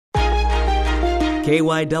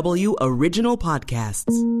KYW Original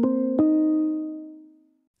Podcasts.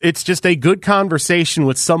 It's just a good conversation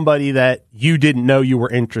with somebody that you didn't know you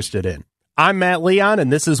were interested in. I'm Matt Leon,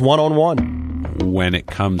 and this is One-on-One. When it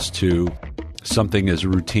comes to something as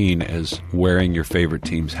routine as wearing your favorite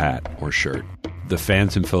team's hat or shirt, the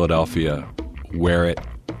fans in Philadelphia wear it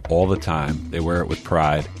all the time. They wear it with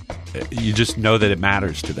pride. You just know that it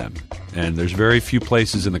matters to them. And there's very few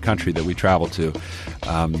places in the country that we travel to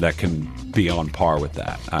that can be on par with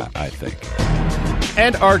that, I think.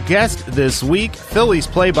 And our guest this week, Phillies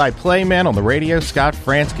play-by-play man on the radio, Scott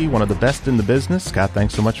Franzke, one of the best in the business. Scott,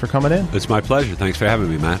 thanks so much for coming in. It's my pleasure. Thanks for having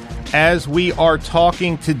me, Matt. As we are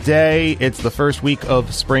talking today, it's the first week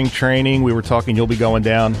of spring training. We were talking you'll be going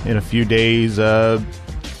down in a few days.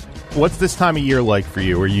 What's this time of year like for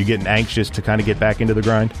you? Are you getting anxious to kind of get back into the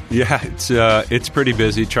grind? Yeah, it's pretty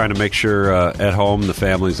busy trying to make sure at home the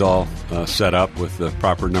family's all set up with the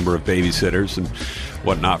proper number of babysitters and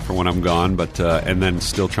whatnot for when I'm gone, but and then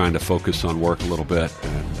still trying to focus on work a little bit.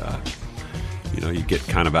 And, you get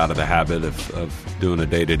kind of out of the habit of doing a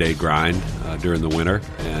day-to-day grind during the winter.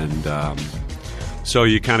 And so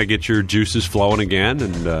you kind of get your juices flowing again.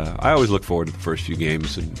 And I always look forward to the first few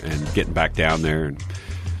games and getting back down there and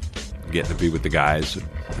getting to be with the guys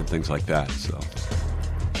and things like that.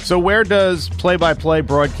 So where does play-by-play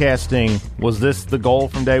broadcasting, was this the goal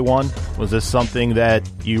from day one? Was this something that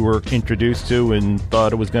you were introduced to and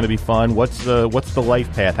thought it was going to be fun? What's the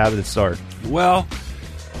life path? How did it start? Well,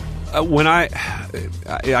 when I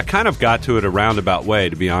kind of got to it a roundabout way,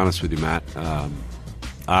 to be honest with you, Matt.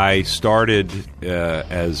 I started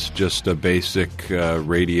as just a basic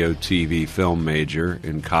radio, TV, film major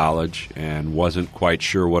in college and wasn't quite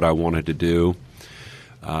sure what I wanted to do.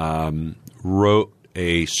 Wrote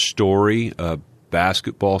a story, a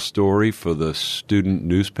basketball story for the student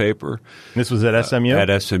newspaper. This was at SMU?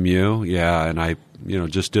 At SMU, yeah. And I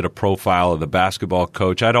just did a profile of the basketball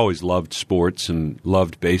coach. I'd always loved sports and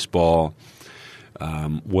loved baseball.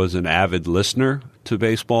 Was an avid listener to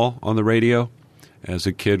baseball on the radio as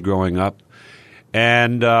a kid growing up.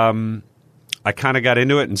 And I kind of got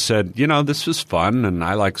into it and said, this is fun and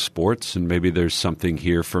I like sports and maybe there's something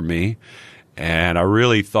here for me. And I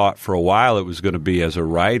really thought for a while it was going to be as a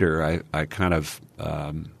writer. I kind of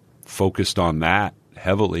focused on that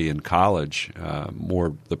heavily in college,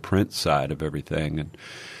 more the print side of everything.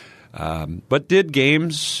 And but did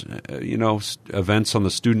games, events on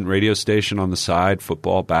the student radio station on the side,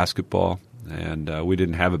 football, basketball. And we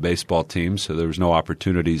didn't have a baseball team, so there was no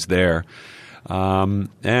opportunities there. And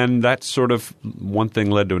that sort of one thing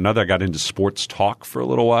led to another. I got into sports talk for a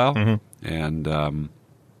little while, and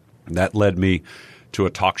that led me to a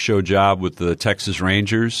talk show job with the Texas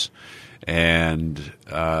Rangers. And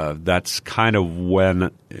that's kind of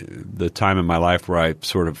when the time in my life where I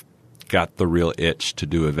sort of got the real itch to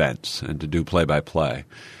do events and to do play-by-play.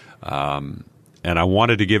 And I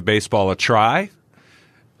wanted to give baseball a try.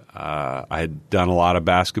 I had done a lot of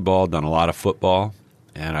basketball, done a lot of football,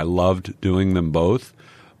 and I loved doing them both,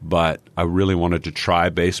 but I really wanted to try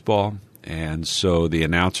baseball. And so the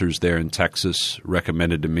announcers there in Texas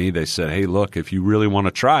recommended to me, they said, hey, look, if you really want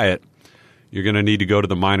to try it, you're going to need to go to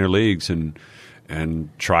the minor leagues and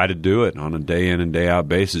try to do it on a day in and day out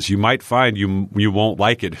basis. You might find you won't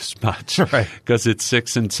like it as much because it's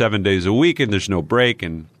 6 and 7 days a week and there's no break.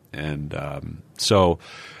 And so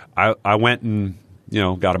I went and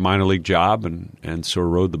got a minor league job and sort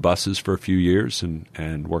of rode the buses for a few years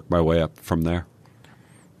and worked my way up from there.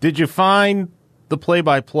 Did you find the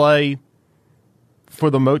play-by-play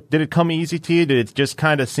did it come easy to you? Did it just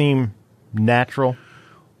kind of seem natural?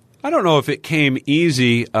 I don't know if it came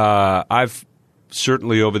easy. I've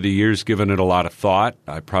certainly over the years given it a lot of thought.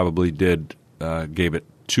 I probably gave it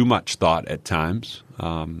too much thought at times.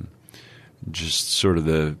 Just sort of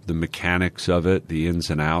the mechanics of it, the ins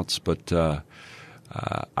and outs, but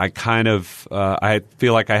I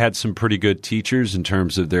feel like I had some pretty good teachers in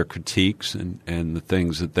terms of their critiques and the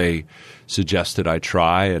things that they suggested I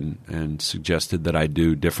try and suggested that I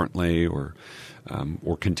do differently or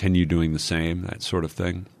continue doing the same, that sort of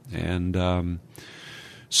thing. And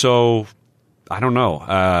so I don't know.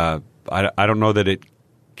 I don't know that it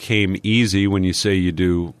came easy when you say you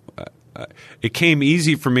do. It came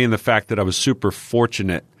easy for me in the fact that I was super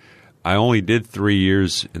fortunate. I only did 3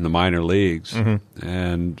 years in the minor leagues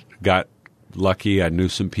and got lucky. I knew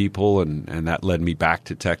some people, and that led me back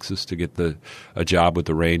to Texas to get a job with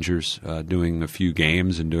the Rangers, doing a few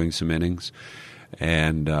games and doing some innings.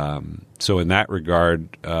 And so in that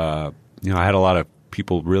regard, I had a lot of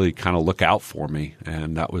people really kind of look out for me,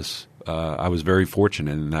 and that was I was very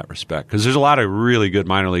fortunate in that respect because there's a lot of really good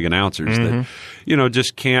minor league announcers that,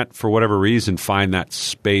 just can't, for whatever reason, find that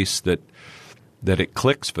space that it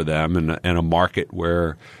clicks for them in a market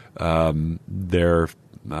where their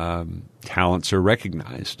talents are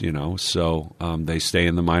recognized, So they stay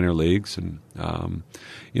in the minor leagues. And,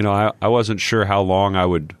 I wasn't sure how long I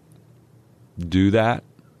would do that.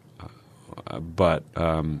 But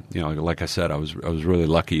like I said, I was really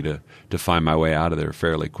lucky to find my way out of there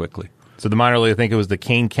fairly quickly. So the minor league, I think it was the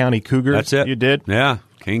Kane County Cougars. That's it. You did? Yeah,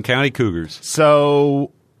 Kane County Cougars.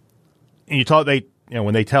 So you taught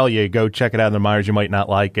when they tell you go check it out in the minors, you might not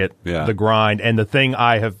like it. Yeah. The grind. And the thing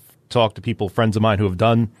I have talked to people, friends of mine who have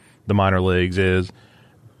done the minor leagues, is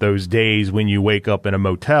those days when you wake up in a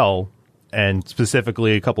motel. And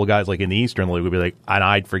specifically, a couple of guys like in the Eastern League would be like, and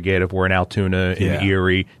I'd forget if we're in Altoona, in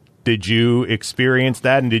Erie. Did you experience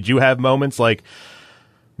that? And did you have moments like,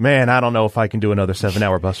 man, I don't know if I can do another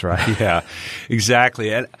 7-hour bus ride? Yeah,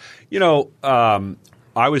 exactly. And,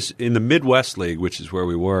 I was in the Midwest League, which is where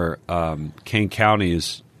we were. Kane County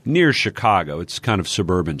is near Chicago. It's kind of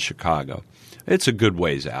suburban Chicago. It's a good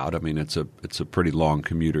ways out. I mean, it's a pretty long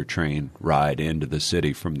commuter train ride into the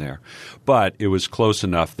city from there. But it was close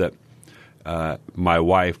enough that my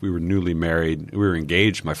wife, we were newly married. We were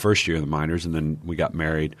engaged my first year in the minors, and then we got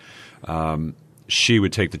married. She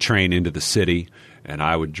would take the train into the city, and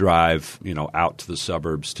I would drive, out to the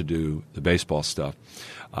suburbs to do the baseball stuff.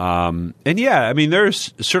 And yeah, I mean,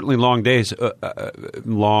 there's certainly long days,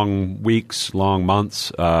 long weeks, long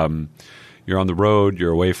months. You're on the road.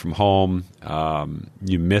 You're away from home.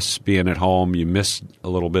 You miss being at home. You miss a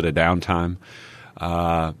little bit of downtime.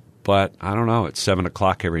 But I don't know. It's 7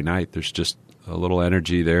 o'clock every night. There's just a little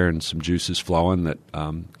energy there and some juices flowing that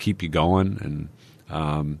keep you going.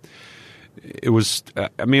 And it was.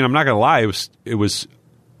 I mean, I'm not going to lie. It was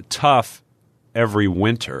tough every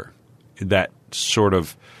winter. That sort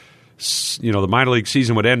of, the minor league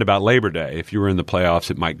season would end about Labor Day. If you were in the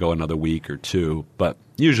playoffs, it might go another week or two. But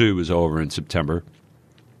usually it was over in September,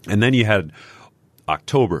 and then you had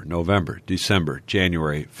October, November, December,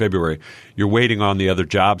 January, February, you're waiting on the other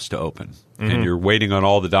jobs to open, and you're waiting on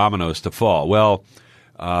all the dominoes to fall. Well,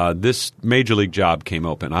 this major league job came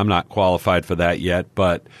open. I'm not qualified for that yet,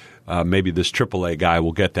 but maybe this AAA guy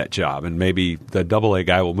will get that job, and maybe the AA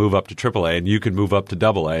guy will move up to AAA, and you can move up to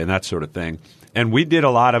AA, and that sort of thing. And we did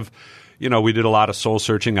a lot of soul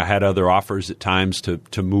searching. I had other offers at times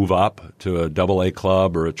to move up to a AA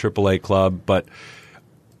club or a AAA club, but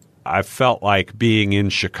I felt like being in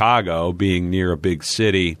Chicago, being near a big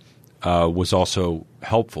city, was also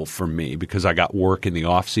helpful for me because I got work in the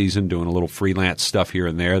off season doing a little freelance stuff here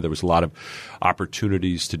and there. There was a lot of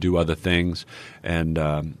opportunities to do other things,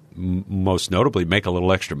 and most notably make a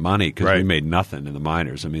little extra money because we made nothing in the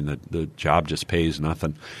minors. I mean, the job just pays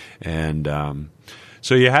nothing, and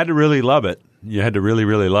so you had to really love it. You had to really,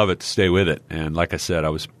 really love it to stay with it. And like I said, I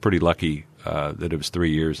was pretty lucky that it was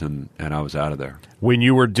 3 years and I was out of there. When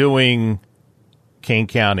you were doing Kane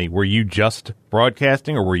County, were you just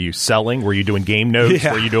broadcasting or were you selling? Were you doing game notes?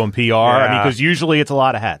 Yeah. Were you doing PR? Yeah. I mean, because usually it's a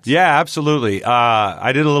lot of hats. Yeah, absolutely.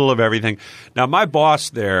 I did a little of everything. Now, my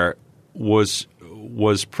boss there was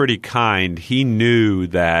pretty kind. He knew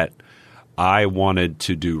that I wanted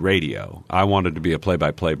to do radio. I wanted to be a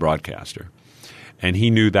play-by-play broadcaster. And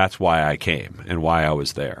he knew that's why I came and why I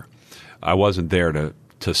was there. I wasn't there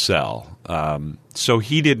to sell. So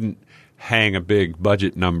he didn't hang a big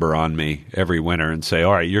budget number on me every winter and say,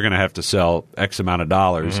 all right, you're going to have to sell X amount of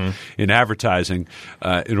dollars in advertising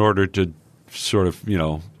in order to sort of,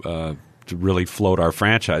 to really float our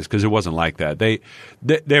franchise, because it wasn't like that.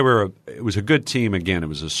 They were it was a good team. Again, it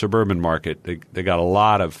was a suburban market. They got a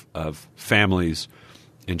lot of families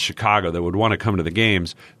in Chicago that would want to come to the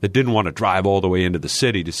games that didn't want to drive all the way into the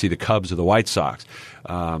city to see the Cubs or the White Sox.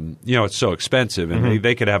 It's so expensive, and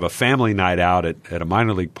they could have a family night out at a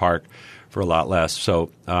minor league park for a lot less.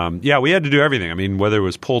 So, we had to do everything. I mean, whether it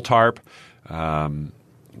was pull tarp,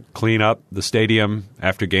 clean up the stadium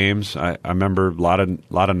after games. I remember a lot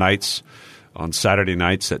of nights on Saturday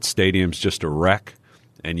nights that stadium's just a wreck,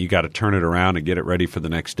 and you got to turn it around and get it ready for the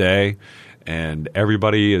next day. And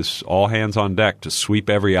everybody is all hands on deck to sweep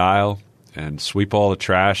every aisle and sweep all the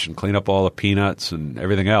trash and clean up all the peanuts and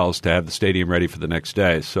everything else to have the stadium ready for the next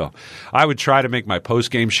day. So I would try to make my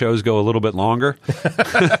post-game shows go a little bit longer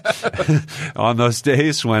on those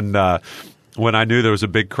days when when I knew there was a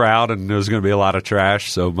big crowd and there was going to be a lot of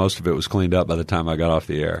trash, so most of it was cleaned up by the time I got off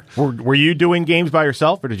the air. Were you doing games by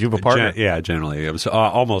yourself, or did you have a partner? Generally. It was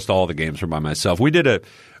almost all the games were by myself.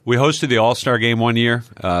 We hosted the All-Star Game one year,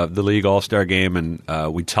 the League All-Star Game,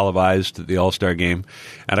 and we televised the All-Star Game.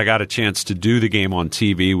 And I got a chance to do the game on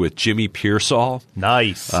TV with Jimmy Pearsall.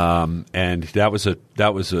 Nice. And that was a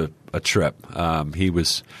trip. He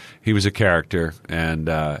was a character,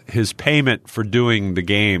 and his payment for doing the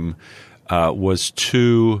game was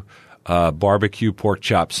 2 barbecue pork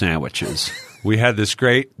chop sandwiches. We had this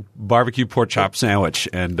great barbecue pork chop sandwich,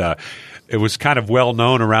 and it was kind of well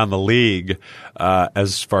known around the league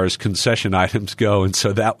as far as concession items go. And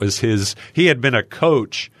so that was he had been a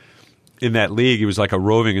coach in that league. He was like a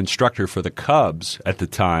roving instructor for the Cubs at the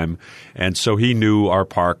time. And so he knew our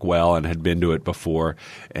park well and had been to it before.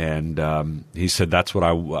 And he said, that's what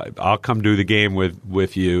I'll come do the game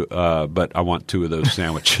with you, but I want 2 of those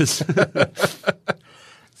sandwiches.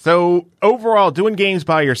 So overall, doing games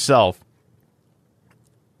by yourself,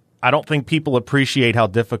 I don't think people appreciate how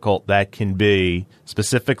difficult that can be,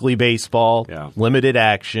 specifically baseball, limited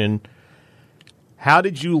action. How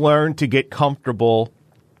did you learn to get comfortable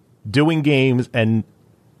doing games and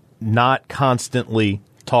not constantly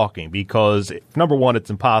talking? Because number one,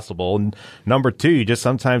 it's impossible, and number two,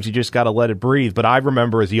 sometimes you just got to let it breathe. But I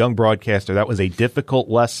remember as a young broadcaster, that was a difficult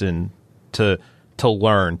lesson to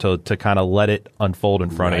learn, to kind of let it unfold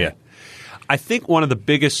in front of you. I think one of the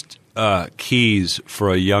biggest keys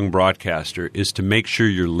for a young broadcaster is to make sure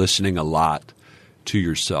you're listening a lot to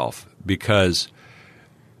yourself, because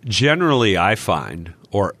generally I found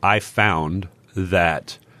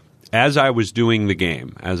that as I was doing the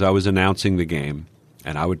game, as I was announcing the game,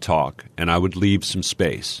 and I would talk, and I would leave some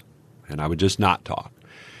space, and I would just not talk,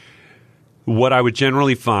 what I would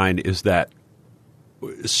generally find is that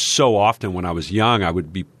so often when I was young, I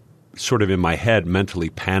would be sort of in my head mentally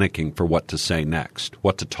panicking for what to say next,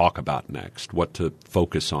 what to talk about next, what to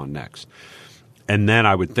focus on next. And then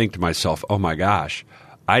I would think to myself, oh my gosh,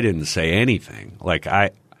 I didn't say anything.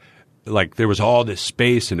 Like there was all this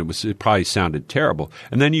space, and it probably sounded terrible.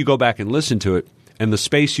 And then you go back and listen to it, and the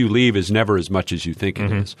space you leave is never as much as you think it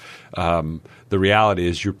is. The reality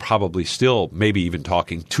is you're probably still maybe even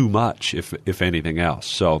talking too much, if anything else.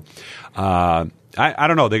 So I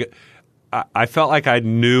don't know. I felt like I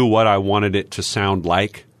knew what I wanted it to sound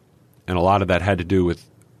like, and a lot of that had to do with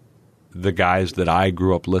the guys that I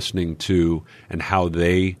grew up listening to and how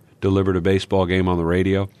they delivered a baseball game on the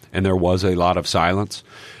radio, and there was a lot of silence.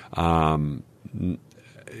 And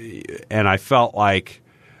I felt like,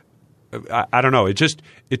 I don't know,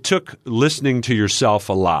 it took listening to yourself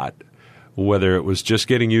a lot, whether it was just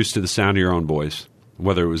getting used to the sound of your own voice,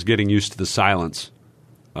 whether it was getting used to the silence,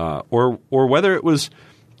 or whether it was,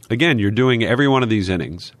 again, you're doing every one of these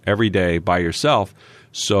innings every day by yourself,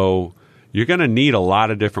 so you're going to need a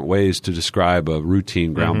lot of different ways to describe a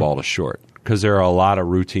routine ground ball to short, because there are a lot of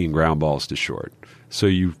routine ground balls to short. So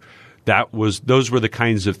those were the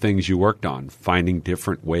kinds of things you worked on, finding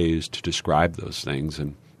different ways to describe those things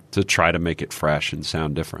and to try to make it fresh and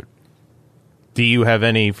sound different. Do you have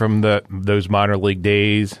any from those minor league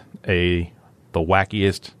days, the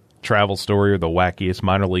wackiest travel story or the wackiest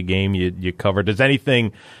minor league game you covered? Does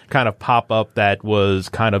anything kind of pop up that was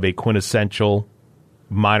kind of a quintessential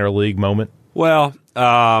minor league moment? Well,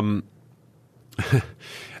 I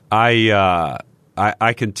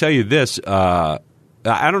can tell you this.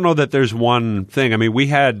 I don't know that there's one thing. I mean, we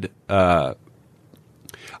had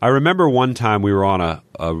I remember one time we were on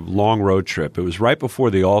a long road trip. It was right before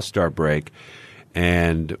the All-Star break,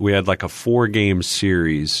 and we had like a 4-game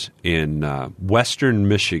series in western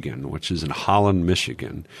Michigan, which is in Holland,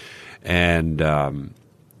 Michigan. And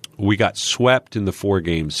we got swept in the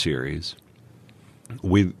 4-game series.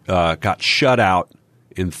 We got shut out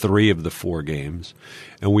in 3 of the 4 games,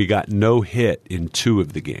 and we got no hit in 2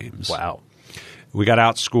 of the games. Wow. We got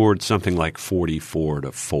outscored something like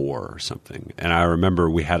 44-4 or something. And I remember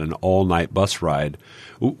we had an all-night bus ride.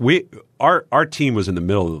 Our team was in the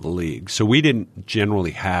middle of the league, so we didn't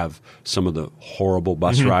generally have some of the horrible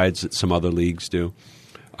bus rides that some other leagues do.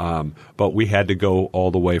 But we had to go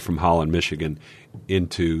all the way from Holland, Michigan,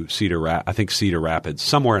 into Cedar Rapids,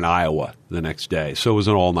 somewhere in Iowa the next day. So it was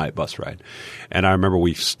an all-night bus ride. And I remember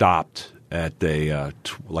we stopped at a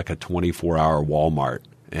 24-hour Walmart,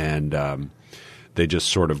 and they just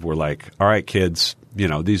sort of were like, all right, kids,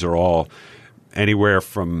 these are all anywhere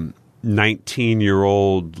from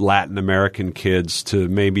 19-year-old Latin American kids to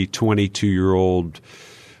maybe 22-year-old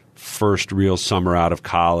first real summer out of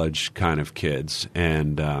college kind of kids.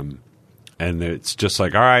 And it's just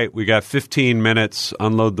like, all right, we got 15 minutes,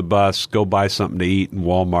 unload the bus, go buy something to eat in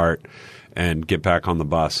Walmart, and get back on the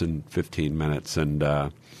bus in 15 minutes. And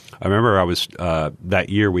I remember I was that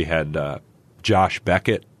year we had Josh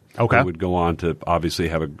Beckett, who would go on to obviously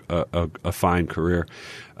have a fine career.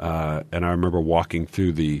 And I remember walking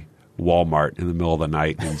through the Walmart in the middle of the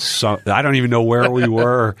night, and I don't even know where we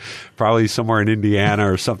were, probably somewhere in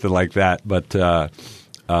Indiana or something like that. But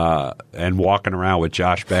and walking around with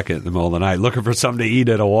Josh Beckett in the middle of the night, looking for something to eat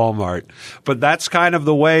at a Walmart. But that's kind of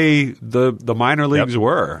the way the minor leagues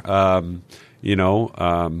were.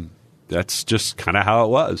 That's just kind of how it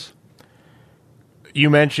was. You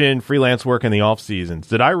mentioned freelance work in the off seasons.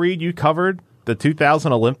 Did I read you covered the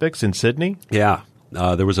 2000 Olympics in Sydney? Yeah.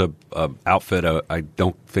 There was a outfit I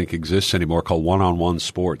don't think exists anymore called One on One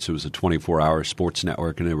Sports. It was a 24-hour sports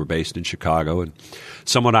network, and they were based in Chicago. And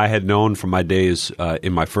someone I had known from my days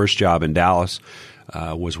in my first job in Dallas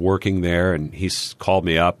was working there, and he called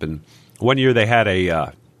me up. And one year they had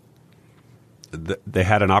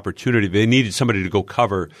an opportunity. They needed somebody to go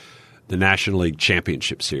cover the National League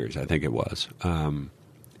Championship Series, I think it was,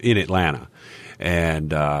 in Atlanta.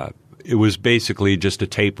 And it was basically just a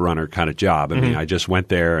tape runner kind of job. I mean, I just went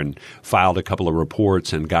there and filed a couple of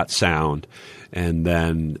reports and got sound. And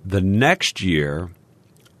then the next year,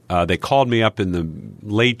 they called me up in the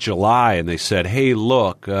late July, and they said, hey,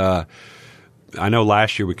 look, I know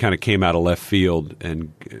last year we kind of came out of left field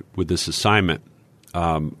and with this assignment.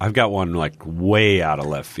 I've got one like way out of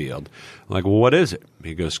left field. I'm like, well, what is it?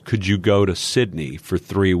 He goes, could you go to Sydney for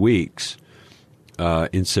 3 weeks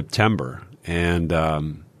in September and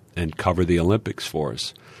cover the Olympics for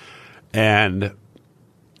us? And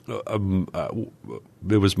it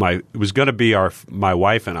was going to be my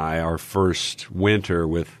wife and I, our first winter,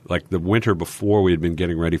 with like the winter before we had been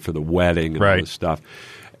getting ready for the wedding and all this stuff.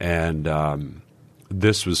 And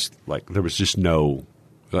this was like, there was just no.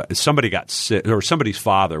 Somebody got sick, or somebody's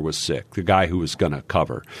father was sick, the guy who was going to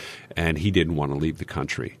cover, and he didn't want to leave the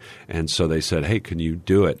country. And so they said, hey, can you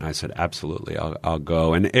do it? And I said, absolutely, I'll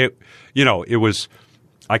go. And it was,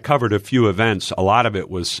 I covered a few events. A lot of it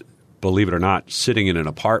was, believe it or not, sitting in an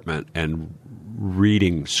apartment and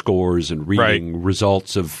reading scores and reading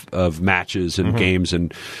results of matches and games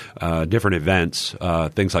and different events,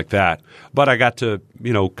 things like that. But I got to,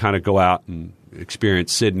 kind of go out and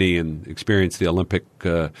experience Sydney and experience the Olympic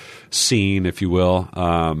scene, if you will.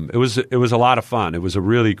 It was a lot of fun. It was a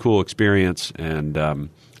really cool experience, and the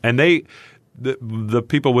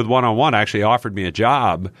people with One on One actually offered me a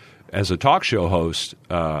job as a talk show host.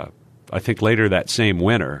 I think later that same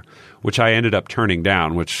winter, which I ended up turning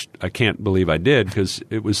down, which I can't believe I did because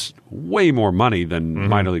it was way more money than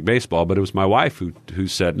minor league baseball. But it was my wife who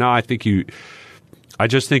said, "No, I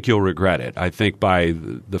just think you'll regret it. I think by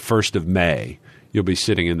the 1st of May, you'll be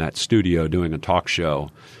sitting in that studio doing a talk show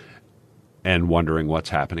and wondering what's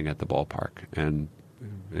happening at the ballpark." And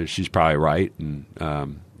she's probably right, and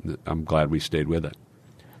I'm glad we stayed with it.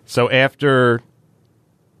 So after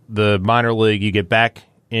the minor league, you get back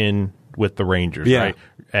in with the Rangers, right?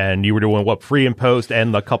 And you were doing what, pre and post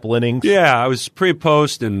and a couple innings? Yeah, I was pre and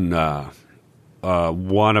post, and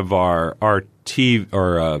one of our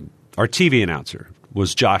TV announcer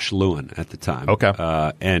was Josh Lewin at the time. Okay.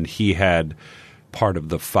 And he had part of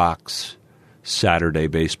the Fox Saturday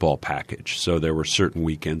baseball package. So there were certain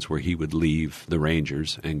weekends where he would leave the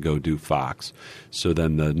Rangers and go do Fox. So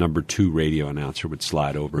then the number 2 radio announcer would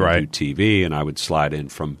slide over and do TV, and I would slide in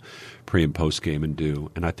from pre and post game and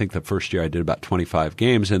do. And I think the first year I did about 25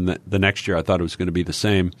 games, and the next year I thought it was going to be the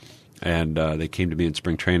same. And they came to me in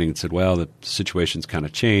spring training and said, well, the situation's kind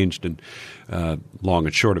of changed, and long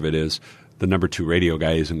and short of it is the number 2 radio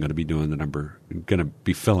guy isn't going to be going to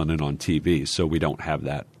be filling in on TV, so we don't have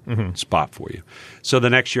that spot for you. So the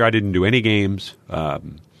next year I didn't do any games. The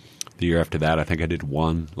year after that, I think I did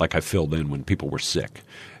one. Like I filled in when people were sick,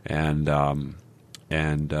 and the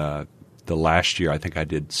last year I think I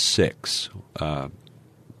did 6.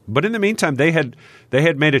 But in the meantime, they had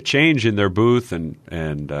made a change in their booth, and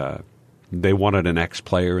they wanted an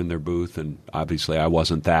ex-player in their booth, and obviously I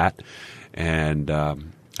wasn't that, and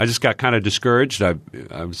I just got kind of discouraged. I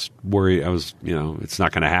was worried. It's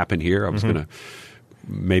not going to happen here. I was going to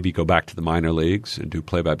maybe go back to the minor leagues and do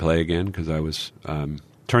play-by-play again because I was.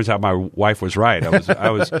 Turns out my wife was right.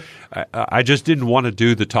 I just didn't want to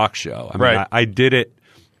do the talk show. I mean, I did it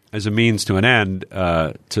as a means to an end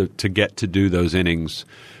to get to do those innings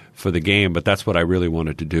for the game, but that's what I really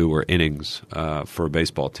wanted to do, were innings for a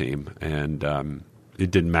baseball team, and it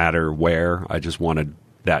didn't matter where. I just wanted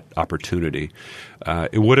that opportunity.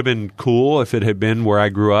 It would have been cool if it had been where I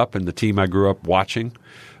grew up and the team I grew up watching,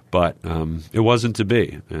 But it wasn't to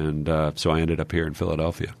be, and so I ended up here in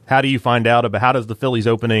Philadelphia. How do you find out about how does the Phillies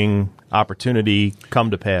opening opportunity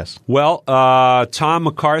come to pass? Well, Tom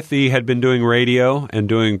McCarthy had been doing radio and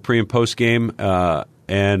doing pre- and post-game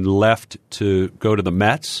and left to go to the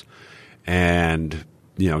Mets, and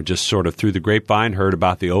just sort of through the grapevine heard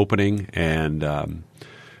about the opening and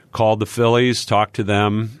called the Phillies, talked to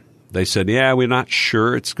them. They said, yeah, we're not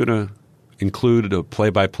sure it's going to include a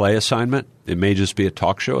play-by-play assignment. It may just be a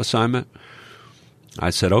talk show assignment. I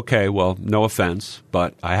said, okay, well, no offense,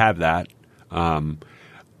 but I have that.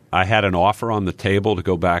 I had an offer on the table to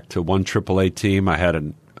go back to one AAA team. I had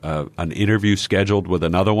an interview scheduled with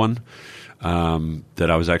another one that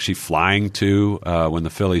I was actually flying to when the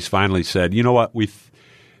Phillies finally said, you know what,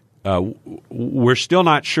 we're still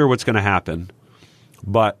not sure what's going to happen,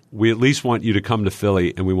 but we at least want you to come to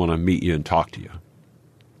Philly and we want to meet you and talk to you.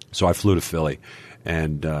 So I flew to Philly,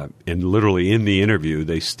 and literally in the interview,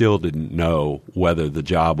 they still didn't know whether the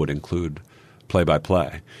job would include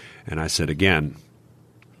play-by-play. And I said, again,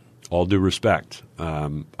 all due respect,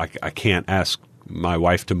 I can't ask my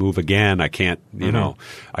wife to move again. I can't,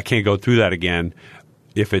 I can't go through that again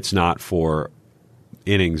if it's not for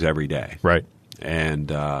innings every day. Right.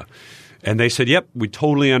 And they said, yep, we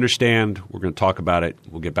totally understand. We're going to talk about it.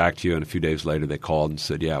 We'll get back to you. And a few days later, they called and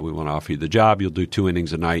said, yeah, we want to offer you the job. You'll do 2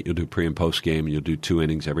 innings a night. You'll do pre- and post-game. And you'll do 2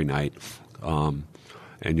 innings every night. And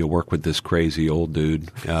you'll work with this crazy old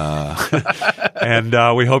dude. And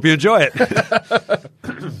we hope you enjoy it.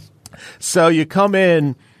 So you come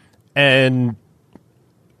in and,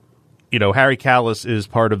 Harry Kalas is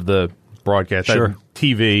part of the broadcast, Sure.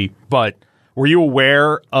 TV. But were you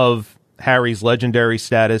aware of Harry's legendary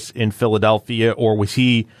status in Philadelphia, or was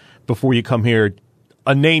he, before you come here,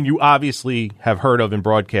 a name you obviously have heard of in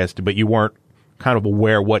broadcasting, but you weren't kind of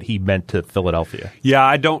aware what he meant to Philadelphia? Yeah,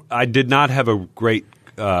 I did not have a great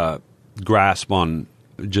grasp on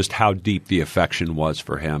just how deep the affection was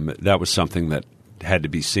for him. That was something that had to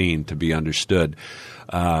be seen to be understood.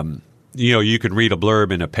 You could read a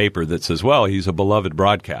blurb in a paper that says, well, he's a beloved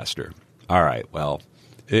broadcaster. All right, well,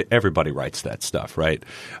 everybody writes that stuff, right?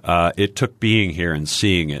 It took being here and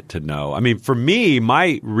seeing it to know. I mean, for me,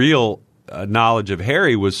 my real knowledge of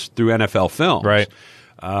Harry was through NFL films. Right.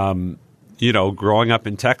 Growing up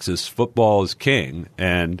in Texas, football is king,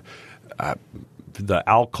 and the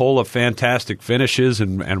Alcoa fantastic finishes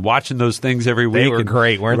and watching those things every week. They were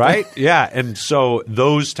great, weren't right? They? Yeah, and so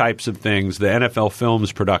those types of things, the NFL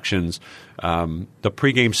films productions, the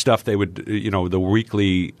pregame stuff they would, the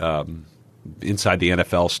weekly inside the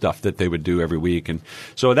NFL stuff that they would do every week. And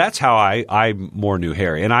so that's how I more knew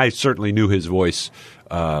Harry. And I certainly knew his voice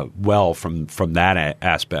well from that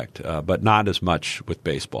aspect, but not as much with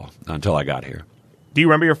baseball until I got here. Do you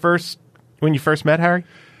remember when you first met Harry?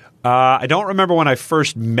 I don't remember when I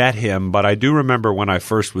first met him, but I do remember when I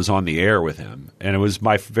first was on the air with him. And it was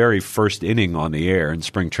my very first inning on the air in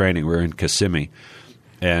spring training. We were in Kissimmee.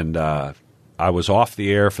 And I was off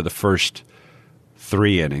the air for the first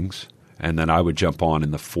 3 innings. And then I would jump on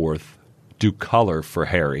in the 4th, do color for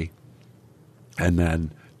Harry, and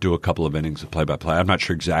then do a couple of innings of play-by-play. I'm not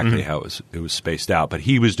sure exactly how it was spaced out, but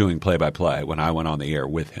he was doing play-by-play when I went on the air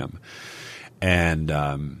with him. And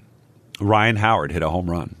Ryan Howard hit a home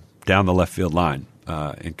run down the left field line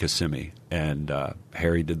in Kissimmee, and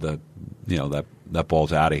Harry did that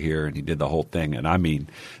ball's out of here, and he did the whole thing. And I mean,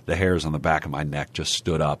 the hairs on the back of my neck just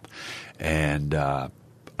stood up, and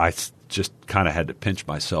I just kind of had to pinch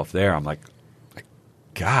myself there. I'm like,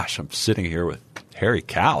 gosh, I'm sitting here with Harry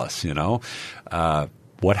Kalas,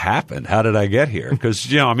 what happened? How did I get here? Because,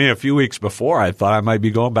 a few weeks before I thought I might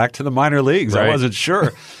be going back to the minor leagues. Right. I wasn't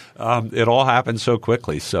sure. It all happened so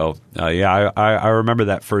quickly. So, I remember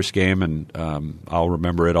that first game, and I'll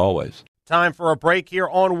remember it always. Time for a break here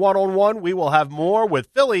on One-on-One. We will have more with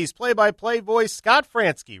Phillies play-by-play voice Scott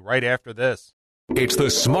Franzke right after this. It's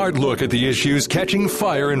the smart look at the issues catching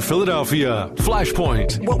fire in Philadelphia.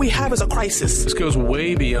 Flashpoint. What we have is a crisis. This goes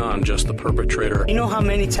way beyond just the perpetrator. You know how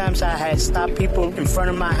many times I had stopped people in front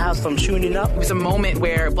of my house from shooting up? It was a moment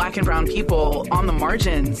where black and brown people on the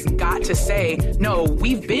margins got to say, no,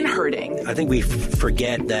 we've been hurting. I think we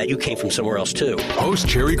forget that you came from somewhere else, too. Host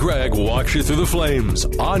Jerry Gregg walks you through the flames.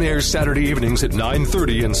 On air Saturday evenings at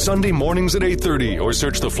 9:30 and Sunday mornings at 8:30. Or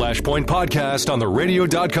search the Flashpoint podcast on the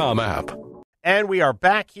radio.com app. And we are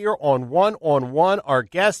back here on One-on-One. Our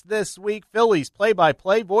guest this week, Phillies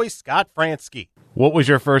play-by-play voice Scott Franzke. What was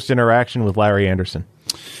your first interaction with Larry Andersen?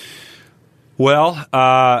 Well,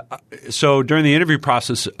 so during the interview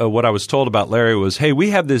process, what I was told about Larry was, hey,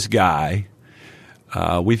 we have this guy.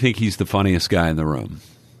 We think he's the funniest guy in the room,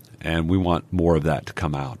 and we want more of that to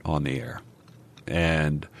come out on the air.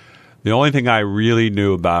 And The only thing I really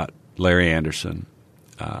knew about Larry Anderson,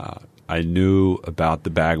 I knew about the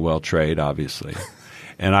Bagwell trade, obviously.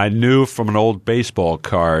 And I knew from an old baseball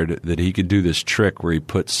card that he could do this trick where he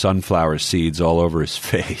put sunflower seeds all over his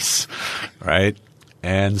face, right?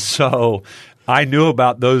 And so I knew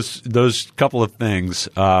about those couple of things.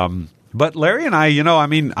 But Larry and I,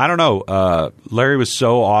 I don't know. Larry was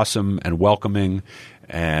so awesome and welcoming,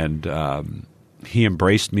 and he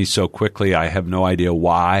embraced me so quickly. I have no idea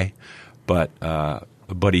why, but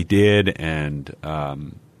he did, and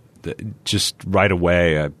just right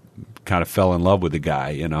away I kind of fell in love with the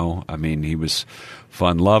guy. I mean, he was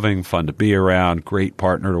fun-loving, fun to be around, great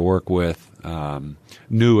partner to work with.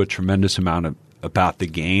 Knew a tremendous amount about the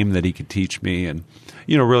game that he could teach me, and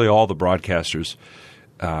really all the broadcasters.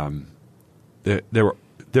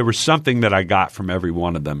 There was something that I got from every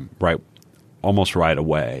one of them almost right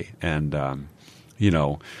away, and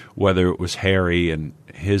whether it was Harry and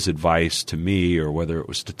his advice to me, or whether it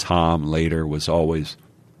was to Tom later, was always,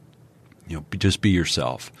 just be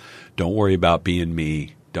yourself. Don't worry about being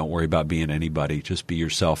me. Don't worry about being anybody. Just be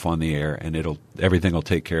yourself on the air, and everything will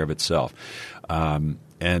take care of itself.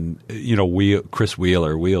 Chris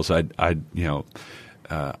Wheeler, Wheels, I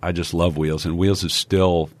just love Wheels, and Wheels is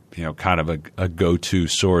still kind of a go-to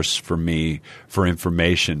source for me for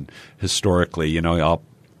information historically.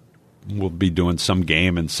 We'll be doing some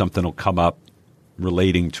game and something will come up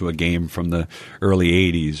relating to a game from the early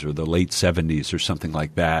 80s or the late 70s or something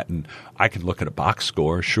like that, and I can look at a box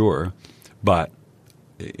score, sure, but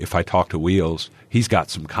if I talk to Wheels, he's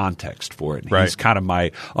got some context for it. Right. He's kind of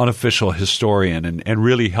my unofficial historian, and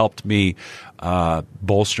really helped me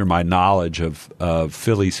bolster my knowledge of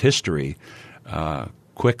Phillies history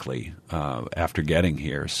quickly after getting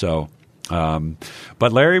here. So,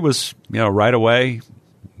 but Larry was, right away,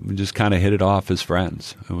 we just kind of hit it off as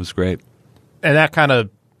friends. It was great. And that kind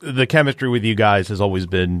of, the chemistry with you guys has always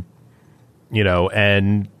been,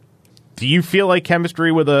 and do you feel like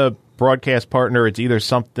chemistry with a broadcast partner, it's either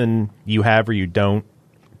something you have or you don't?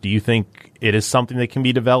 Do you think it is something that can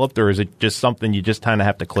be developed, or is it just something you just kind of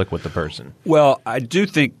have to click with the person? Well, I do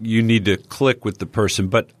think you need to click with the person,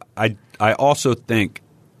 but I also think,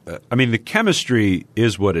 the chemistry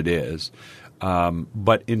is what it is.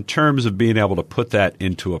 But in terms of being able to put that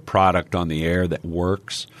into a product on the air that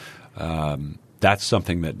works, that's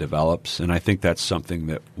something that develops, and I think that's something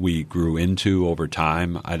that we grew into over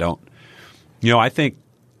time. I think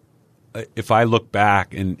if I look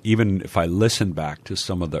back, and even if I listen back to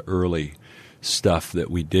some of the early stuff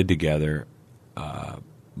that we did together,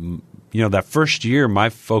 that first year my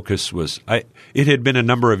focus was it had been a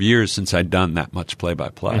number of years since I'd done that much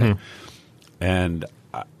play-by-play. Mm-hmm. And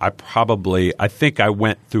I think I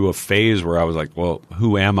went through a phase where I was like, well,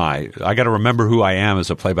 who am I? I got to remember who I am as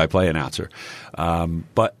a play-by-play announcer.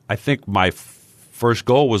 But I think my first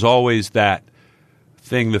goal was always that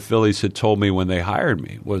thing the Phillies had told me when they hired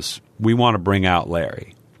me was, we want to bring out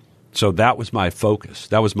Larry. So that was my focus.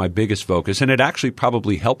 That was my biggest focus. And it actually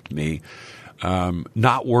probably helped me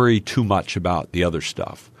not worry too much about the other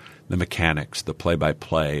stuff, the mechanics, the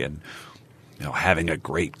play-by-play, and having a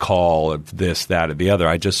great call of this, that, or the other.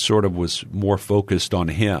 I just sort of was more focused on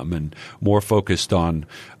him and more focused on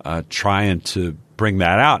trying to bring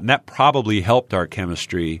that out. And that probably helped our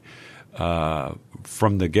chemistry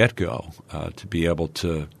from the get-go to be able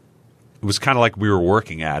to – it was kind of like we were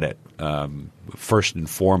working at it first and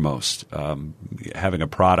foremost, having a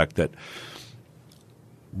product that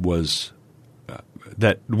was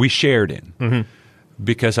that we shared in. Mm-hmm.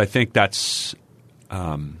 Because I think that's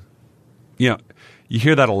you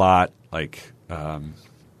hear that a lot, like,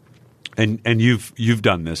 and you've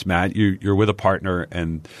done this, Matt. You're with a partner,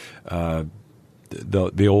 and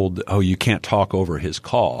the old, you can't talk over his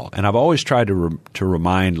call. And I've always tried to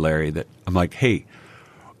remind Larry that I'm like, hey,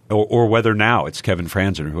 or whether now it's Kevin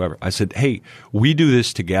Franzen or whoever, I said, hey, we do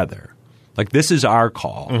this together. Like, this is our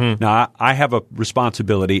call. Mm-hmm. Now, I have a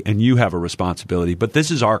responsibility and you have a responsibility, but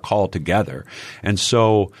this is our call together. And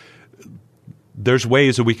so there's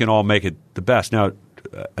ways that we can all make it the best. Now,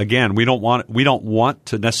 again, we don't want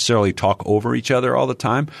to necessarily talk over each other all the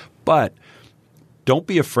time, but don't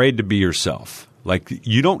be afraid to be yourself. Like,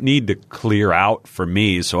 you don't need to clear out for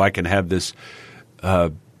me so I can have this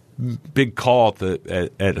big call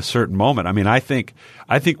at a certain moment. I mean, I think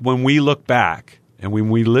when we look back and when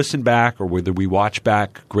we listen back or whether we watch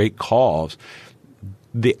back great calls,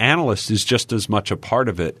 the analyst is just as much a part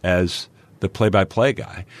of it as the play-by-play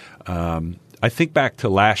guy. I think back to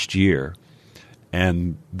last year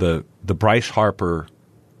and the Bryce Harper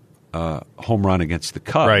home run against the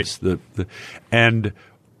Cubs. Right. And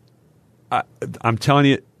I'm telling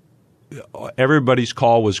you, everybody's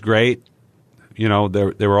call was great. You know,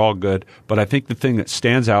 they were all good. But I think the thing that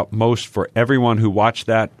stands out most for everyone who watched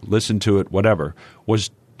that, listened to it, whatever, was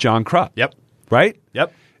John Krupp. Yep. Right?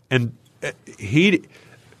 Yep. And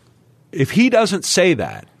if he doesn't say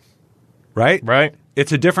that, right? Right.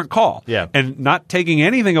 It's a different call. Yeah. And not taking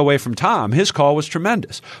anything away from Tom, his call was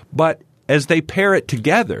tremendous. But as they pair it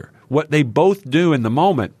together, what they both do in the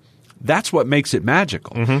moment, that's what makes it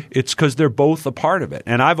magical. Mm-hmm. It's because they're both a part of it.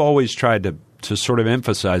 And I've always tried to sort of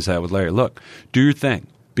emphasize that with Larry. Look, do your thing.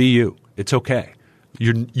 Be you. It's okay.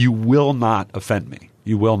 You will not offend me.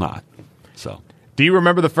 You will not. So, do you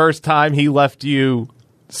remember the first time he left you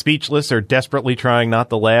speechless or desperately trying not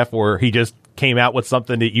to laugh, or he just came out with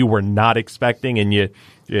something that you were not expecting and you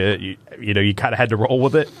kind of had to roll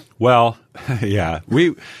with it? Well, yeah.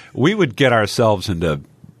 We would get ourselves into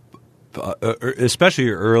especially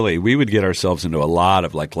early, we would get ourselves into a lot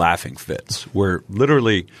of like laughing fits where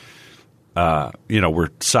literally we're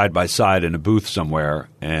side by side in a booth somewhere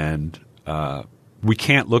and we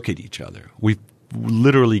can't look at each other. We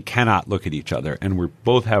literally cannot look at each other, and we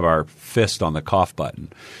both have our fist on the cough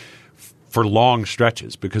button for long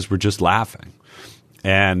stretches because we're just laughing.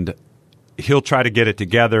 And he'll try to get it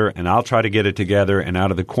together, and I'll try to get it together, and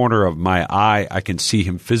out of the corner of my eye, I can see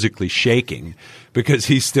him physically shaking because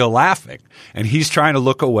he's still laughing. And he's trying to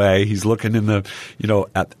look away. He's looking in the,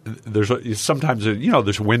 there's sometimes,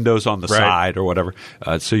 there's windows on the side or whatever,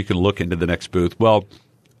 so you can look into the next booth. Well,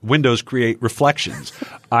 windows create reflections.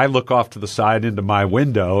 I look off to the side into my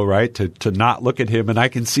window, right, to not look at him, and I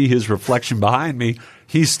can see his reflection behind me.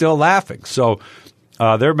 He's still laughing. So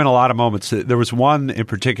there have been a lot of moments. There was one in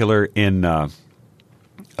particular in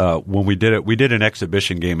when we did it. We did an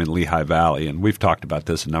exhibition game in Lehigh Valley, and we've talked about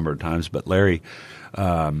this a number of times. But Larry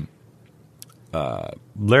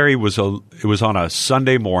was it was on a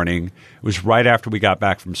Sunday morning. It was right after we got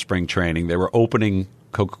back from spring training. They were opening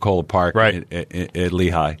Coca-Cola Park at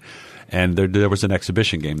Lehigh, and there was an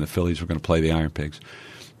exhibition game. The Phillies were going to play the Iron Pigs,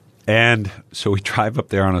 and so we drive up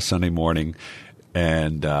there on a Sunday morning,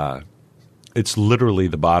 and it's literally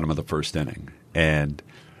the bottom of the first inning, and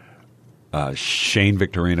Shane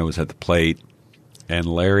Victorino was at the plate, and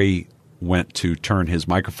Larry went to turn his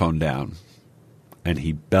microphone down, and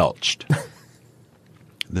he belched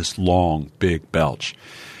this long, big belch,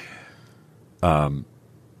 and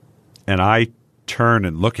I turn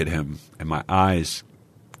and look at him, and my eyes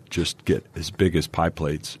just get as big as pie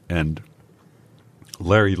plates, and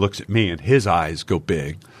Larry looks at me, and his eyes go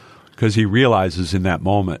big because he realizes in that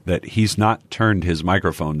moment that he's not turned his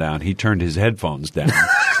microphone down. He turned his headphones down.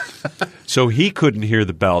 So he couldn't hear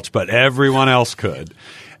the belch, but everyone else could.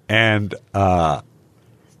 And I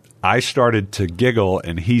started to giggle,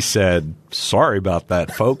 and he said, "Sorry about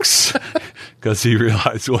that, folks," because he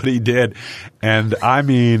realized what he did. And I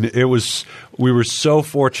mean, we were so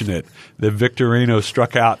fortunate that Victorino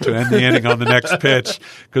struck out to end the inning on the next pitch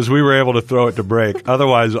because we were able to throw it to break.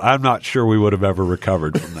 Otherwise, I'm not sure we would have ever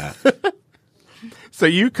recovered from that. So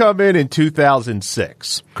you come in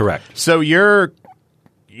 2006. Correct. So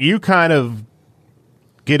you kind of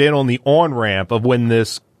get in on the on-ramp of when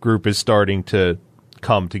this group is starting to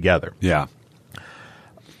come together. Yeah.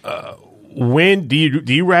 When do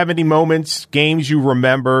you have any moments, games you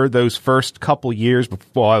remember those first couple years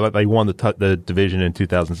before they won the division in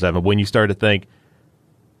 2007, when you started to think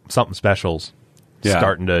something special's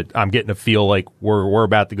starting to? I'm getting a feel like we're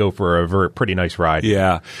about to go for a pretty nice ride.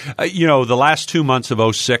 Yeah, the last 2 months of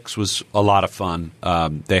 2006 was a lot of fun.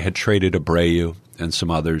 They had traded Abreu and some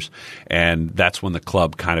others, and that's when the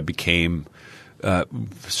club kind of became.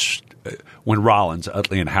 When Rollins,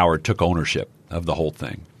 Utley, and Howard took ownership of the whole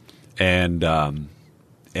thing, and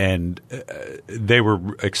they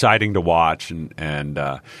were exciting to watch, and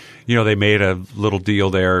they made a little deal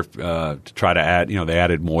there to try to add. They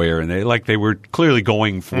added Moyer, and they were clearly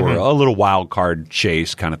going for a little wild card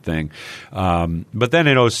chase kind of thing. But then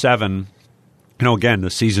in 2007. Again, the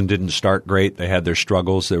season didn't start great. They had their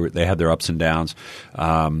struggles. They had their ups and downs,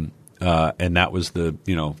 and that was the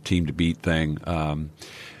team to beat thing. I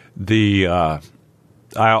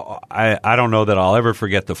don't know that I'll ever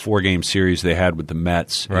forget the 4-game series they had with the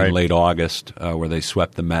Mets in late August, where they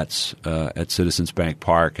swept the Mets at Citizens Bank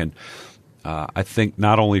Park, and I think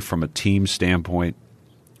not only from a team standpoint,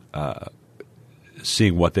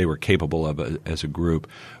 seeing what they were capable of as a group,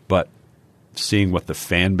 but seeing what the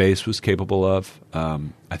fan base was capable of.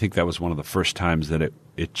 I think that was one of the first times that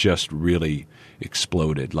it just really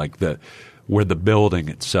exploded, where the building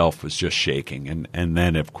itself was just shaking. And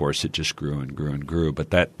then, of course, it just grew and grew and grew. But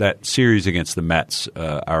that series against the Mets,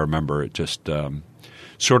 I remember it just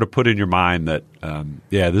sort of put in your mind that,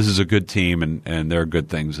 this is a good team and there are good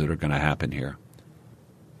things that are going to happen here.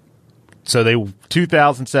 So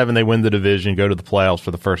 2007, they win the division, go to the playoffs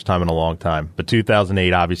for the first time in a long time. But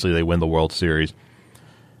 2008, obviously, they win the World Series.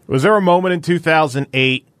 Was there a moment in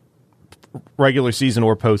 2008, regular season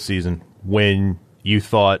or postseason, when you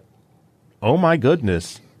thought, oh my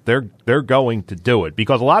goodness, they're going to do it?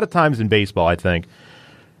 Because a lot of times in baseball, I think,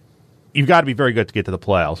 you've got to be very good to get to the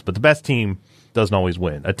playoffs, but the best team doesn't always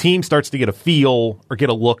win. A team starts to get a feel or get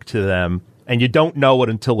a look to them, and you don't know it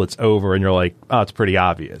until it's over, and you're like, oh, it's pretty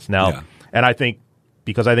obvious. Now, and I think,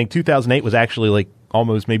 because I think 2008 was actually like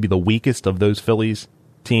almost maybe the weakest of those Phillies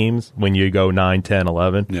teams when you go 9, 10,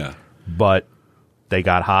 11. Yeah. But they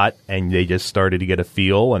got hot, and they just started to get a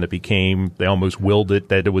feel, and they almost willed it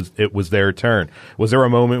that it was their turn. Was there a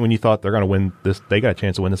moment when you thought they're going to win this? They got a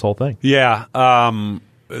chance to win this whole thing? Yeah.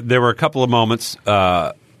 There were a couple of moments.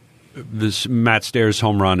 This Matt Stairs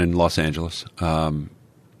home run in Los Angeles.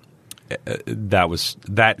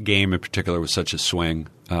 That game in particular was such a swing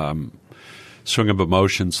of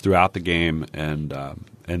emotions throughout the game, and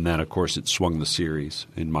then of course it swung the series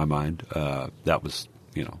in my mind. That was,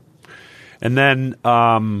 and then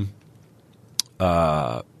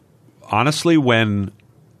honestly, when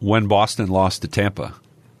Boston lost to Tampa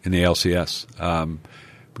in the LCS,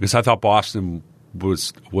 because I thought Boston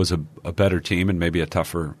was a better team and maybe a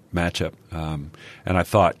tougher matchup, and I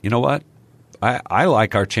thought, you know what, I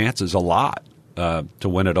like our chances a lot to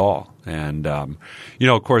win it all. And, of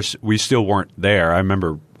course, we still weren't there. I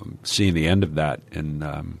remember seeing the end of that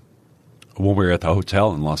when we were at the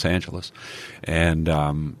hotel in Los Angeles. And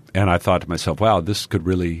I thought to myself, wow, it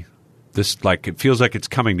feels like it's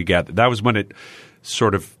coming together. That was when it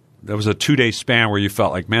that was a 2-day span where you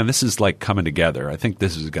felt like, man, this is like coming together. I think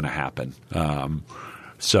this is going to happen. But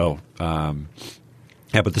the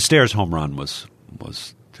Stairs home run was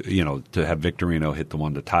to have Victorino hit the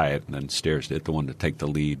one to tie it and then Stairs hit the one to take the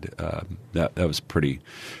lead. That was a pretty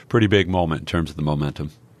big moment in terms of the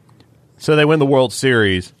momentum. So they win the World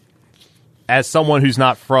Series. As someone who's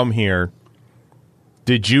not from here,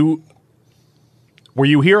 were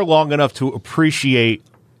you here long enough to appreciate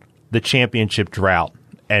the championship drought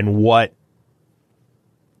and what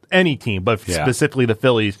any team, but specifically the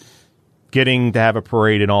Phillies, getting to have a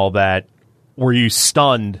parade and all that? Were you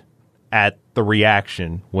stunned at the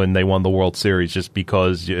reaction when they won the World Series just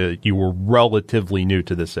because you were relatively new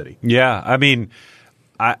to the city? Yeah, I mean,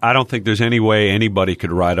 I don't think there's any way anybody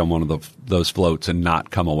could ride on one of those floats and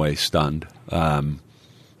not come away stunned,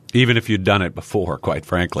 even if you'd done it before, quite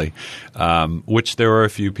frankly, which there were a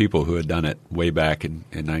few people who had done it way back in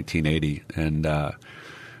 1980.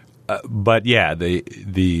 But yeah,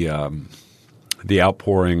 the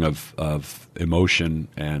outpouring of emotion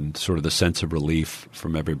and sort of the sense of relief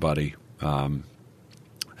from everybody, the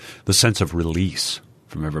sense of release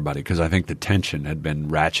from everybody, because I think the tension had been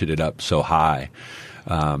ratcheted up so high,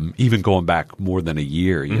 even going back more than a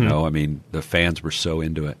year. I mean, the fans were so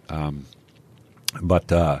into it.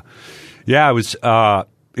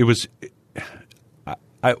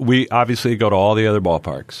 We obviously go to all the other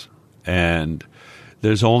ballparks, and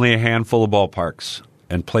there's only a handful of ballparks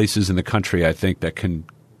and places in the country, I think, that can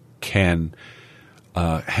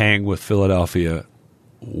hang with Philadelphia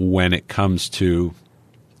when it comes to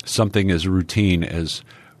something as routine as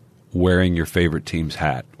wearing your favorite team's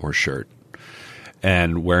hat or shirt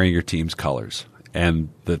and wearing your team's colors. And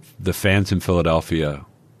the fans in Philadelphia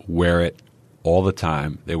wear it all the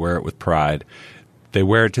time. They wear it with pride. They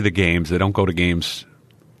wear it to the games. They don't go to games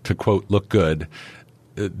to, quote, look good.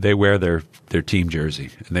 They wear their team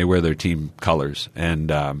jersey and they wear their team colors,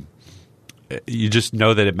 and you just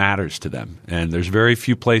know that it matters to them. And there's very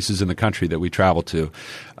few places in the country that we travel to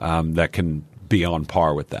that can be on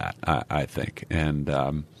par with that, I think. And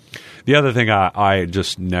the other thing I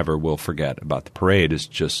just never will forget about the parade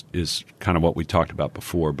is kind of what we talked about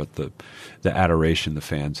before, but the adoration the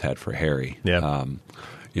fans had for Harry. Yeah.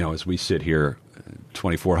 As we sit here,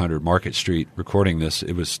 2400 Market Street recording this,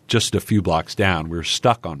 it was just a few blocks down. We were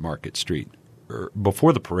stuck on Market Street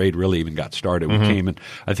before the parade really even got started. We came in,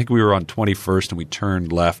 I think we were on 21st, and we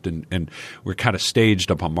turned left, and we're kind of staged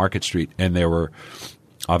up on Market Street, and there were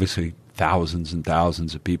obviously thousands and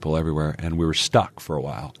thousands of people everywhere, and we were stuck for a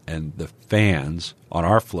while. And the fans on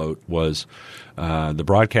our float was the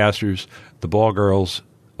broadcasters, the ball girls,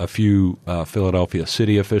 a few Philadelphia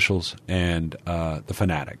city officials, and the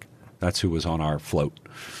Fanatic. That's who was on our float.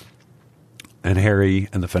 And Harry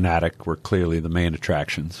and the Fanatic were clearly the main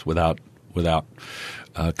attractions without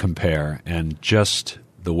compare. And just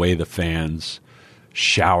the way the fans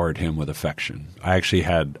showered him with affection. I actually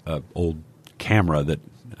had an old camera that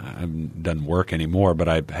doesn't work anymore, but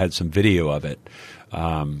I had some video of it.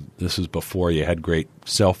 This was before you had great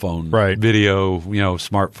cell phone video,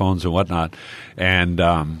 smartphones and whatnot,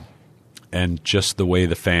 and just the way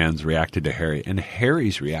the fans reacted to Harry. And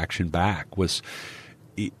Harry's reaction back was,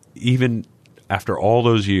 even after all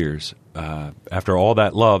those years, after all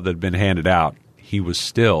that love that had been handed out, he was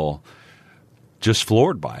still just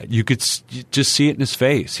floored by it. You could just see it in his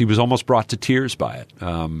face. He was almost brought to tears by it.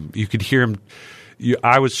 You could hear him.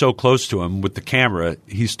 I was so close to him with the camera.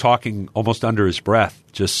 He's talking almost under his breath.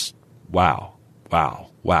 Just wow.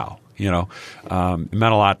 It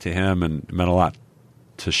meant a lot to him, and it meant a lot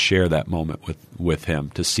to share that moment with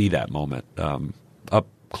him, to see that moment up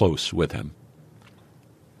close with him.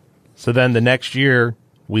 So then the next year,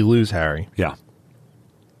 we lose Harry. Yeah.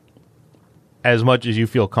 As much as you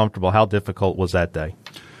feel comfortable, how difficult was that day?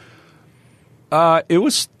 It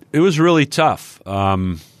was really tough.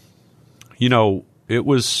 It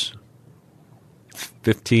was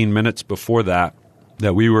 15 minutes before that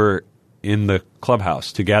we were in the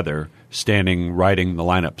clubhouse together, standing, writing the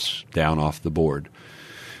lineups down off the board.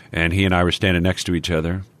 And he and I were standing next to each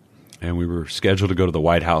other, and we were scheduled to go to the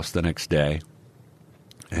White House the next day.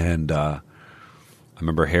 And I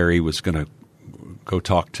remember Harry was going to go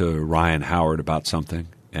talk to Ryan Howard about something,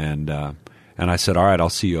 and I said, all right, I'll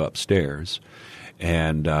see you upstairs.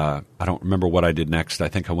 And I don't remember what I did next. I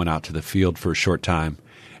think I went out to the field for a short time,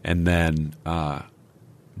 and then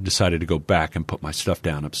decided to go back and put my stuff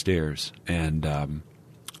down upstairs. And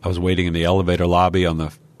I was waiting in the elevator lobby on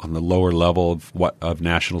the lower level of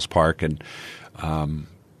Nationals Park, and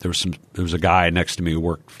there was a guy next to me who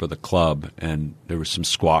worked for the club, and there was some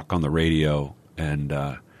squawk on the radio,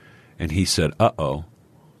 and he said, "Uh-oh,"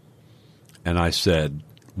 and I said,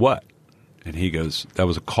 "What?" And he goes, "That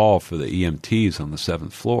was a call for the EMTs on the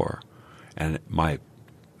 7th floor," and my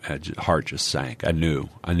heart just sank. I knew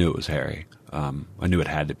it was Harry. I knew it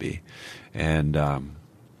had to be, and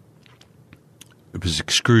it was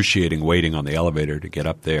excruciating waiting on the elevator to get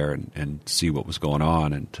up there and see what was going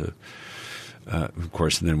on, and to, of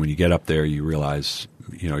course, and then when you get up there, you realize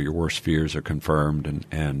your worst fears are confirmed,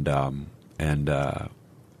 and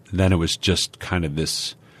then it was just kind of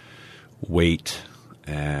this weight,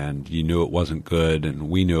 and you knew it wasn't good, and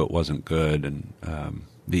we knew it wasn't good, and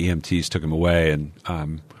the EMTs took him away, and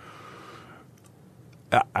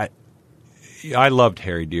I loved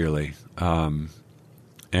Harry dearly,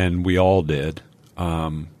 and we all did.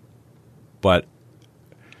 But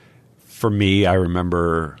for me, I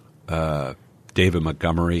remember David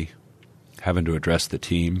Montgomery having to address the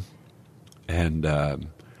team. And,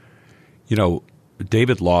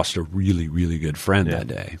 David lost a really, really good friend that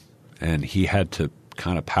day. And he had to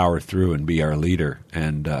kind of power through and be our leader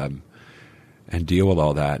and deal with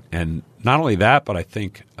all that. And not only that, but I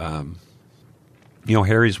think,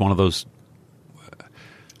 Harry's one of those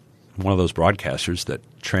broadcasters that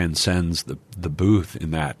transcends the booth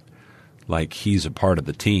in that, like, he's a part of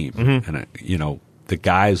the team, and the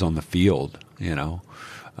guys on the field, it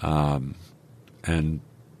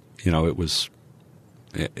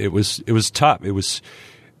was tough. It was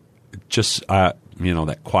just that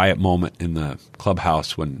quiet moment in the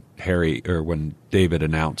clubhouse when David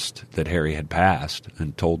announced that Harry had passed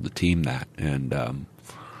and told the team that, and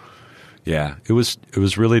it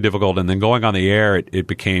was really difficult. And then going on the air, it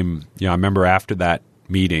became, I remember after that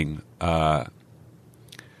meeting, I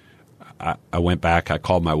went back, I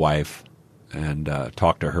called my wife and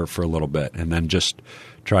talked to her for a little bit, and then just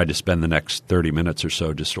tried to spend the next 30 minutes or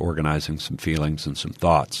so just organizing some feelings and some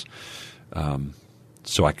thoughts,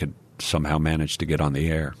 so I could somehow manage to get on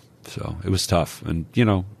the air. So it was tough. And,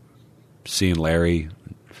 seeing Larry,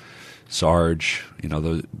 Sarge,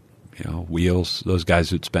 those, Wheels, those guys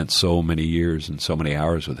who'd spent so many years and so many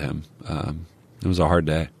hours with him, it was a hard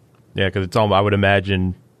day. Yeah, because it's almost, I would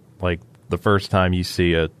imagine, like, the first time you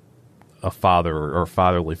see a father or a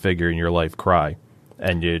fatherly figure in your life cry,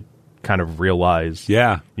 and you kind of realize,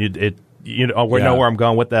 know where I'm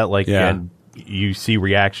going with that. Like, and you see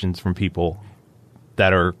reactions from people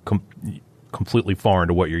that are completely foreign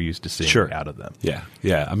to what you're used to seeing out of them. Yeah,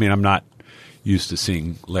 yeah. I mean, I'm not used to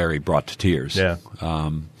seeing Larry brought to tears. Yeah,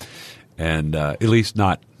 and at least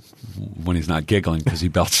not when he's not giggling because he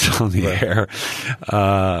belched on the air.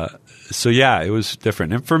 So yeah, it was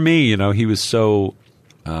different. And for me, he was so.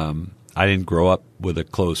 I didn't grow up with a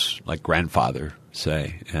close grandfather,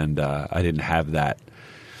 say, and I didn't have that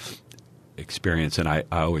experience. And I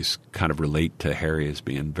always kind of relate to Harry as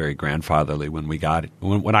being very grandfatherly.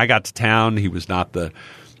 When I got to town, he was not the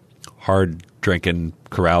hard drinking,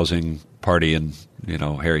 carousing, partying,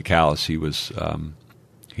 Harry Kalas. He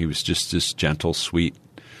was just this gentle, sweet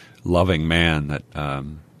loving man that,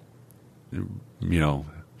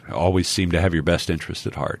 always seemed to have your best interest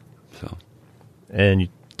at heart. So, and you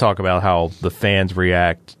talk about how the fans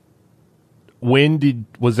react.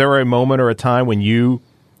 Was there a moment or a time when you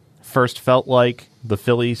first felt like the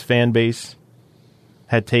Phillies fan base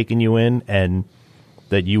had taken you in and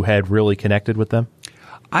that you had really connected with them?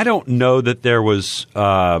 I don't know that there was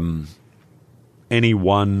any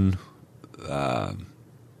one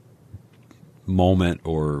moment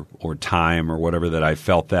or time or whatever that I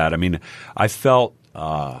felt that. I mean, I felt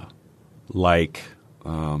I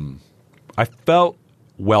felt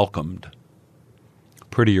welcomed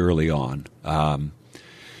pretty early on.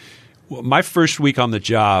 My first week on the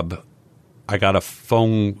job, I got a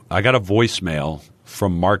voicemail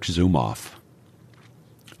from Mark Zumoff.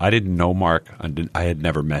 I didn't know Mark. I had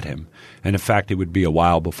never met him. And in fact, it would be a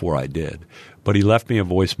while before I did. But he left me a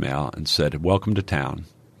voicemail and said, "Welcome to town."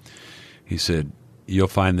 He said, "You'll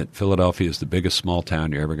find that Philadelphia is the biggest small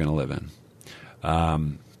town you're ever going to live in."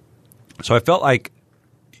 So I felt like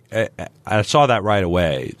I saw that right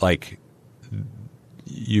away. Like,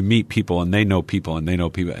 you meet people and they know people and they know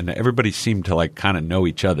people, and everybody seemed to like kind of know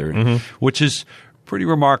each other, which is pretty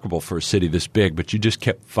remarkable for a city this big. But you just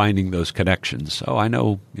kept finding those connections. Oh, I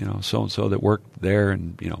know, so and so that worked there,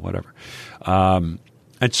 and whatever.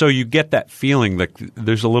 And so you get that feeling that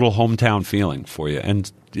there's a little hometown feeling for you,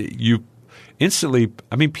 and you instantly.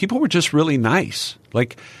 I mean, people were just really nice.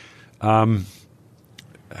 Like, one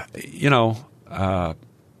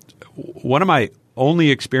of my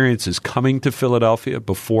only experiences coming to Philadelphia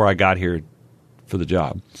before I got here for the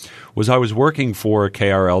job was I was working for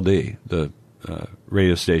KRLD, the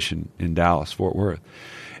radio station in Dallas, Fort Worth,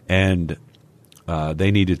 and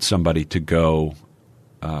they needed somebody to go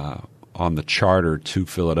on the charter to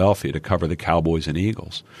Philadelphia to cover the Cowboys and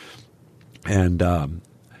Eagles. And I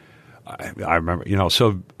remember,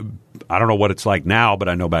 so I don't know what it's like now, but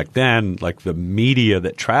I know back then, like the media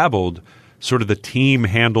that traveled, sort of the team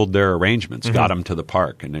handled their arrangements, got them to the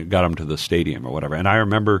park and got them to the stadium or whatever. And I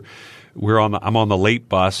remember I'm on the late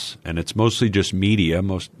bus, and it's mostly just media.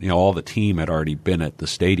 All the team had already been at the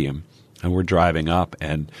stadium, and we're driving up,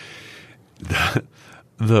 and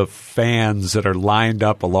the fans that are lined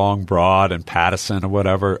up along Broad and Pattison or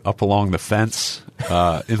whatever, up along the fence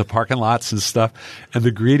in the parking lots and stuff, and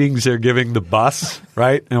the greetings they're giving the bus,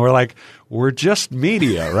 right? And we're like, we're just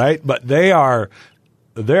media, right? But they are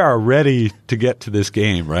ready to get to this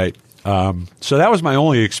game, right? So that was my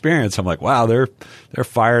only experience. I'm like, wow, they're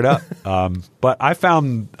fired up. But I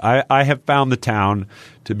have found the town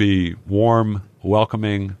to be warm,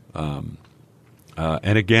 welcoming,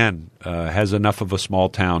 and again has enough of a small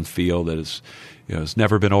town feel that it's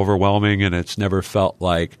never been overwhelming, and it's never felt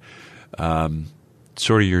like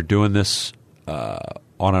sort of you're doing this on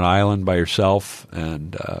an island by yourself,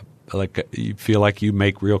 and like you feel like you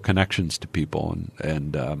make real connections to people,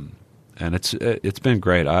 and it's been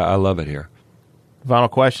great. I love it here. Final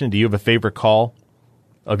question: do you have a favorite call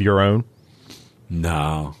of your own?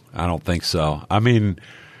 No, I don't think so. I mean,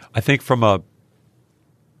 I think from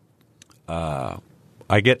I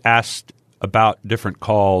get asked about different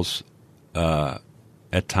calls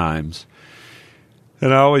at times,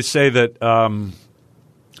 and I always say that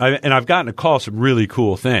I've gotten to call some really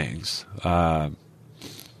cool things. But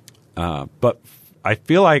I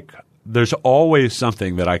feel like there's always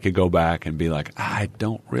something that I could go back and be like, I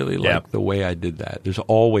don't really like the way I did that. There's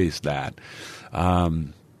always that.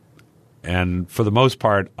 And for the most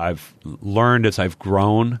part, I've learned as I've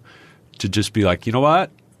grown to just be like, you know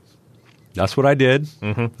what? That's what I did.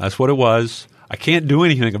 That's what it was. I can't do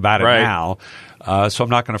anything about it now, so I'm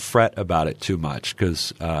not going to fret about it too much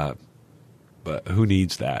because but who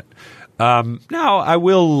needs that? Now, I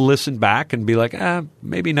will listen back and be like,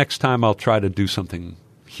 maybe next time I'll try to do something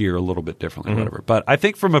here a little bit differently, whatever. But I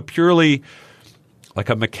think from a purely like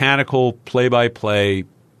a mechanical play-by-play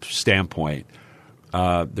standpoint,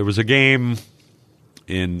 there was a game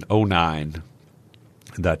in 2009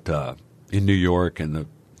 that in New York, and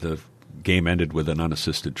the game ended with an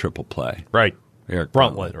unassisted triple play. Right. Eric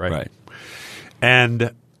Bruntlett, right.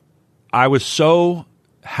 And I was so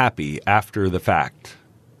happy after the fact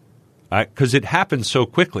because it happened so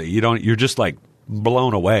quickly. You're just like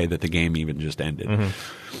blown away that the game even just ended.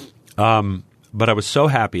 But I was so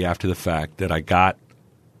happy after the fact that I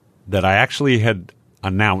actually had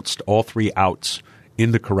announced all three outs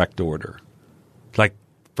in the correct order. Like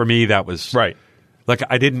for me, that was right. Like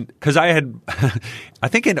I didn't because I had I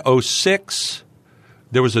think in 2006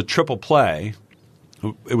 there was a triple play.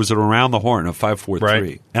 It was an around the horn of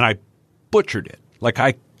 5-4-3, and I butchered it. Like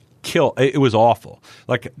it was awful.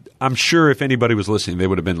 Like I'm sure if anybody was listening, they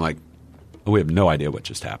would have been like, We have no idea what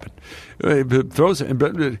just happened. Throws,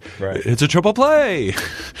 Right. It's a triple play,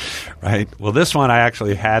 right? Well, this one I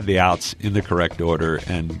actually had the outs in the correct order,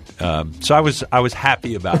 and so I was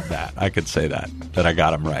happy about that. I could say that I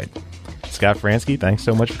got them right. Scott Franzke, thanks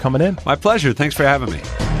so much for coming in. My pleasure. Thanks for having me.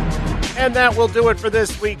 And that will do it for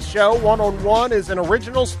this week's show. One-on-One is an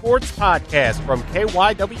original sports podcast from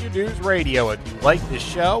KYW News Radio. If you like this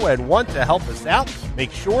show and want to help us out,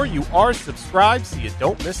 make sure you are subscribed so you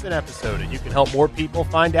don't miss an episode. And you can help more people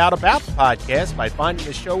find out about the podcast by finding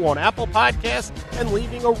the show on Apple Podcasts and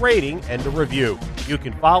leaving a rating and a review. You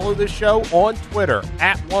can follow the show on Twitter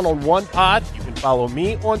at OneOnOnePod. You can follow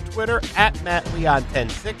me on Twitter at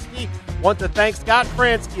MattLeon1060. Want to thank Scott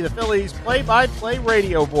Franzke, the Phillies play-by-play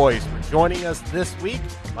radio voice, for joining us this week.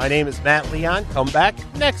 My name is Matt Leon. Come back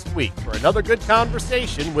next week for another good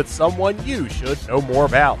conversation with someone you should know more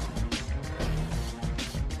about.